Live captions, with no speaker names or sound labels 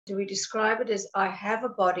Do we describe it as I have a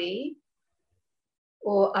body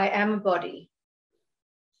or I am a body?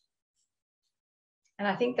 And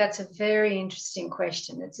I think that's a very interesting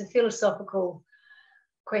question. It's a philosophical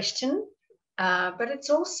question, but it's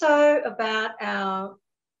also about our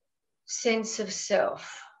sense of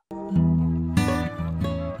self.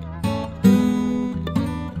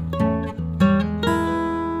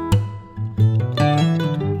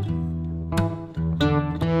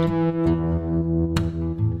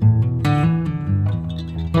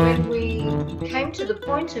 When we came to the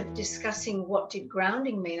point of discussing what did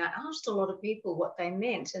grounding mean, I asked a lot of people what they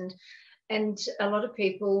meant, and a lot of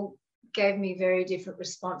people gave me very different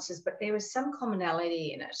responses, but there was some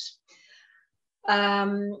commonality in it.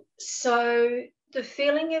 So the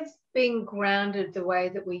feeling of being grounded, the way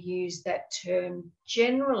that we use that term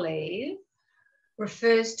generally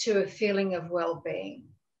refers to a feeling of well-being.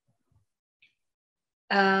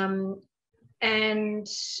 And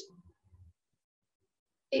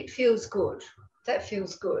it feels good. That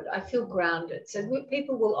feels good. I feel grounded. So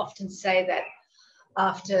people will often say that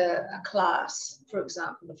after a class, for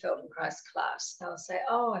example, the Feldenkrais class, they'll say,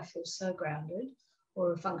 oh, I feel so grounded,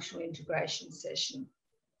 or a functional integration session.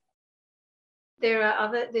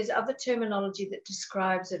 There's other terminology that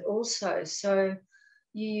describes it also. So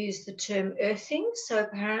you use the term earthing. So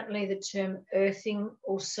apparently the term earthing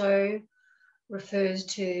also refers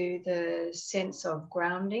to the sense of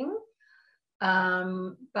grounding.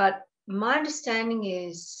 But my understanding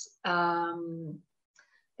is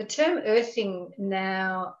the term earthing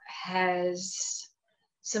now has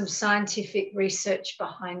some scientific research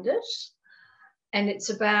behind it, and it's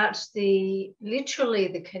about literally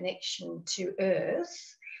the connection to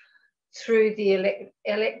Earth through the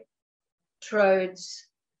electrodes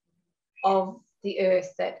of the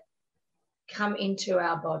Earth that come into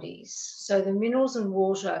our bodies. So the minerals and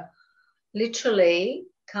water literally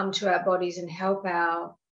come to our bodies and help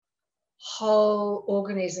our whole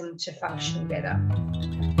organism to function better.